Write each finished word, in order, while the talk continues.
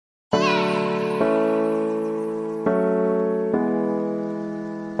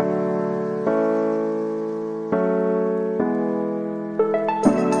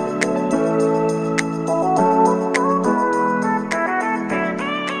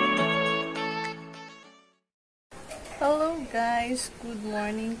guys, good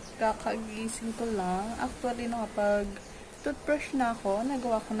morning. Kakagising ko lang. Actually, nakapag toothbrush na ako.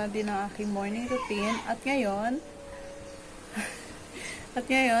 Nagawa ko na din ang aking morning routine. At ngayon,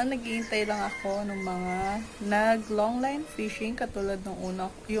 naghihintay lang ako ng mga nag-long line fishing katulad ng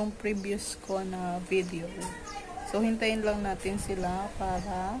yung previous ko na video. So, hintayin lang natin sila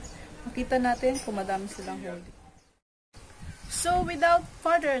para makita natin kung madami silang huli. So, without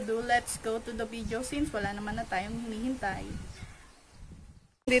further ado, let's go to the video since wala naman na tayong hinihintay.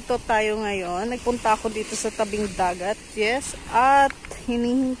 Dito tayo ngayon. Nagpunta ako dito sa tabing dagat. Yes. At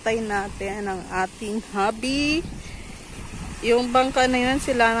hinihintay natin ang ating hubby. Yung bangka na yun,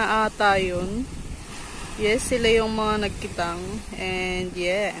 sila na ata yun. Yes, sila yung mga nagkitang. And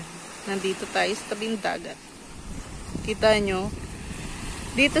yeah, nandito tayo sa tabing dagat. Kita nyo?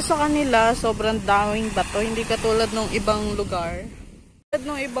 Dito sa kanila, sobrang daming bato. Hindi katulad ng ibang lugar. Katulad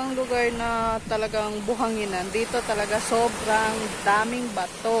ng ibang lugar na talagang buhanginan. Dito talaga sobrang daming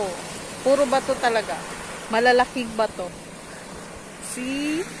bato. Puro bato talaga. Malalaking bato.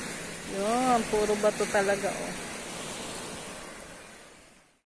 See? Yun, puro bato talaga.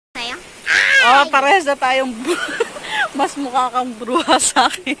 Oh, parehas na tayong mas mukha kang bruha sa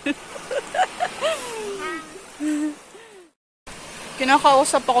akin.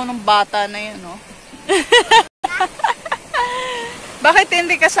 Kinakausap ako ng bata na yun, no? Bakit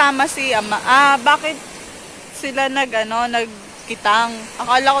hindi kasama si ama? Bakit sila nagkitang?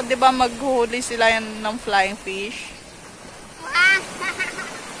 Akala ko, di ba, maghuhuli sila yan ng flying fish? Walang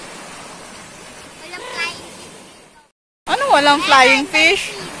flying fish. Ano walang flying fish?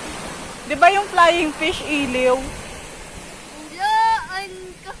 Di ba yung flying fish iliw?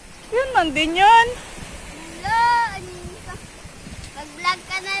 Yun man din yun. Mag-vlog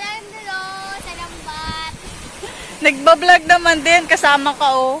ka na lang dulo sa lambat. Nagbablog naman din. Kasama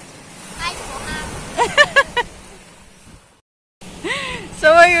ka, oh. Ay, buhang.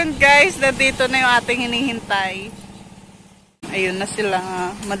 So, ayun guys. Nandito na yung ating hinihintay. Ayun na sila.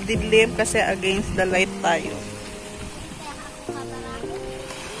 Madilim kasi against the light tayo.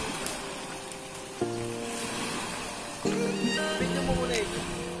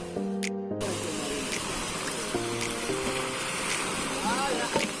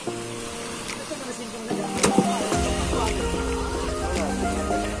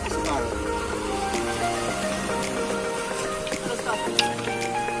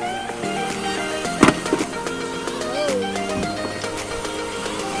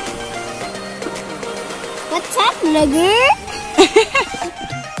 What's up, vlogger?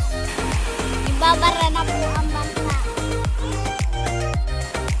 Ibabara na po ang bangka.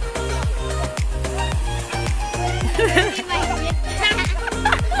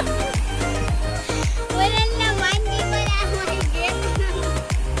 Wala naman, di ba na mahigit?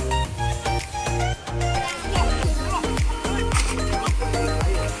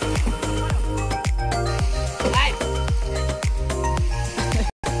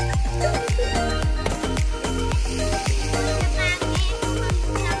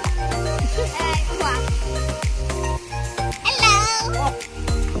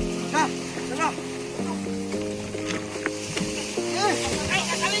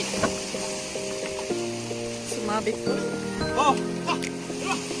 Sumabit ko. Oh!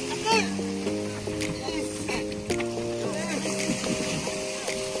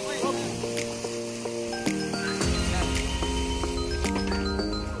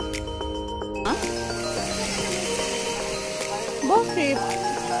 Ha? Bakit?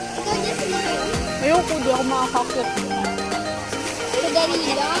 Ikaw dyan sila kayo? Ayoko, di ako makakakit. Madali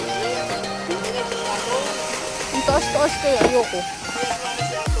lang. Ang taas-taas kayo, ayoko.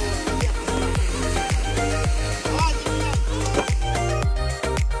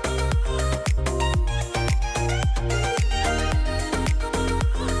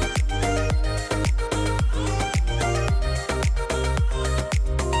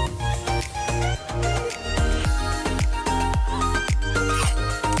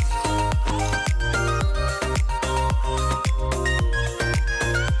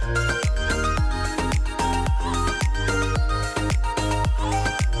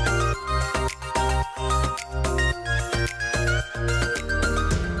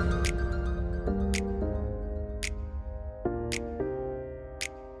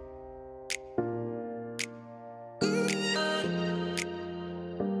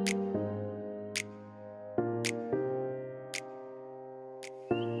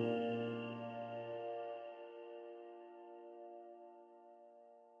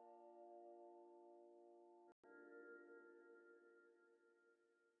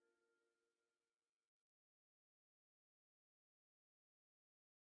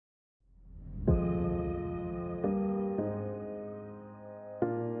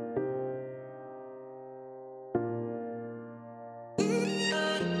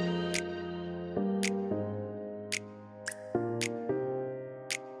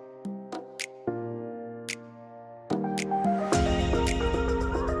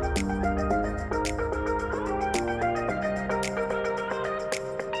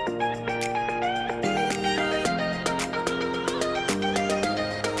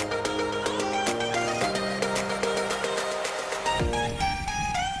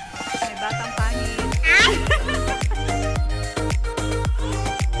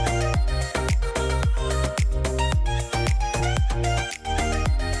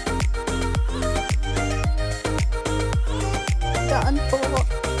 naman po.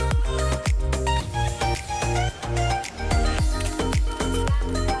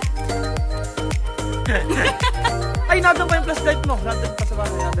 Ay, nandun pa yung flashlight mo. Nandun pa sa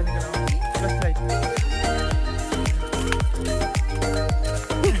bahay. Nandun ka lang. Flashlight.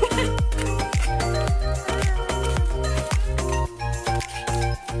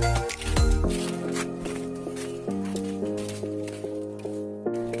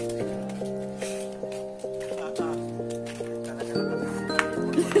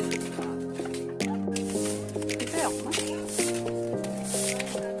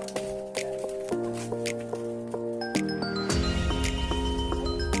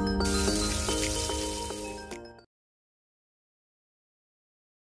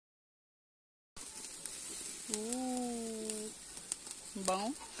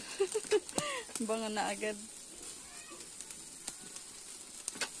 Bango. Bango na agad.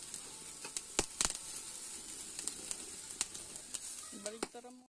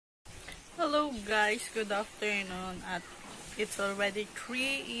 Hello guys, good afternoon at it's already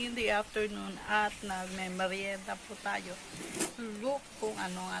 3 in the afternoon at nagme-merienda po tayo. Look kung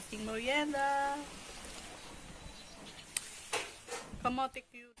ano ang ating merienda. Kamote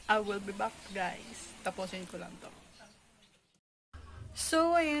cute. I will be back guys. Tapusin ko lang to.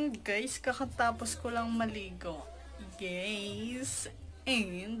 So, ayun guys, kakatapos ko lang maligo. Yes.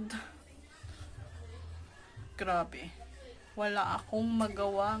 And, grabe. Wala akong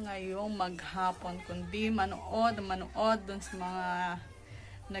magawa ngayong maghapon, kundi manood dun sa mga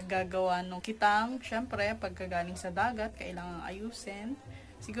naggagawa ng kitang. Siyempre, pagkagaling sa dagat, kailangan ayusin.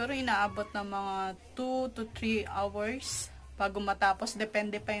 Siguro inaabot ng mga 2 to 3 hours bago matapos.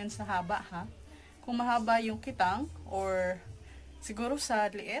 Depende pa yun sa haba, ha? Kung mahaba yung kitang, or siguro sa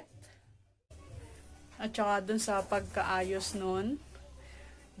liit. At saka dun sa pagkaayos nun.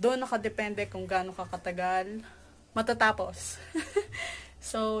 Doon nakadepende kung gaano kakatagal matatapos.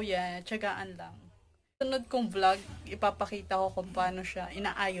 So, yeah. Tiyagaan lang. Sunod kong vlog, ipapakita ko kung paano siya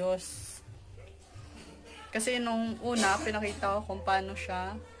inaayos. Kasi nung una, pinakita ko kung paano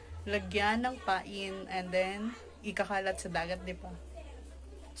siya lagyan ng pain and then ikakalat sa dagat, di ba?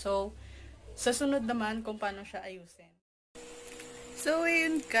 So, sa sunod naman kung paano siya ayusin. So,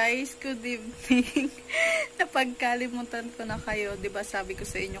 ayun guys, good evening. Napagkalimutan ko na kayo. Diba sabi ko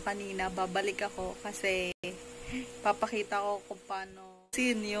sa inyo kanina, babalik ako kasi papakita ko kung paano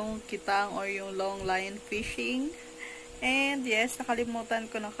yung kitang or yung long line fishing. And yes, nakalimutan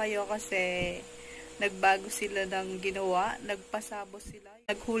ko na kayo kasi nagbago sila ng ginawa. Nagpasabo sila.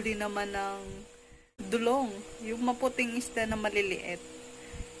 Naghuli naman ng dulong. Yung maputing isda na maliliit.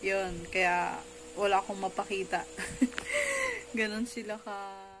 Yun, kaya wala akong mapakita. Ganon sila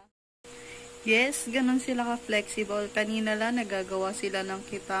ganon sila ka flexible. Kanina lang nagagawa sila ng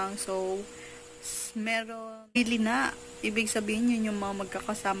kitang. So, meron bili na. Ibig sabihin yun yung mga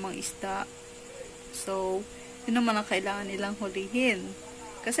magkakasamang isda. So, yun naman ang kailangan nilang hulihin.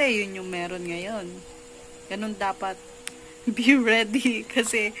 Kasi yun yung meron ngayon. Ganon dapat. Be ready.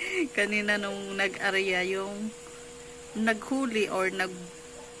 Kasi kanina nung nag-area yung naghuli or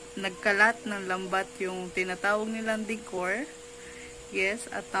nagkalat ng lambat yung tinatawag nilang decor.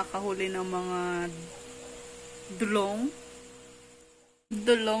 Yes, at nakahuli ng mga dulong.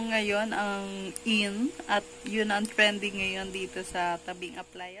 Dulong ngayon ang in at yun ang trending ngayon dito sa tabing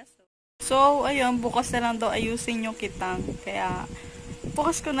Aplaya. So, ayun, bukas na lang daw ayusin yung kitang. Kaya,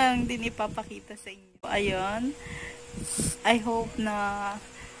 bukas ko na lang din ipapakita sa inyo. Ayun, I hope na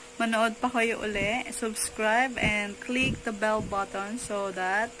manood pa kayo uli. Subscribe and click the bell button so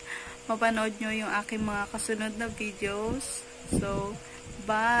that mapanood nyo yung aking mga kasunod na videos. So,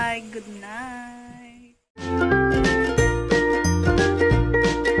 bye! Good night!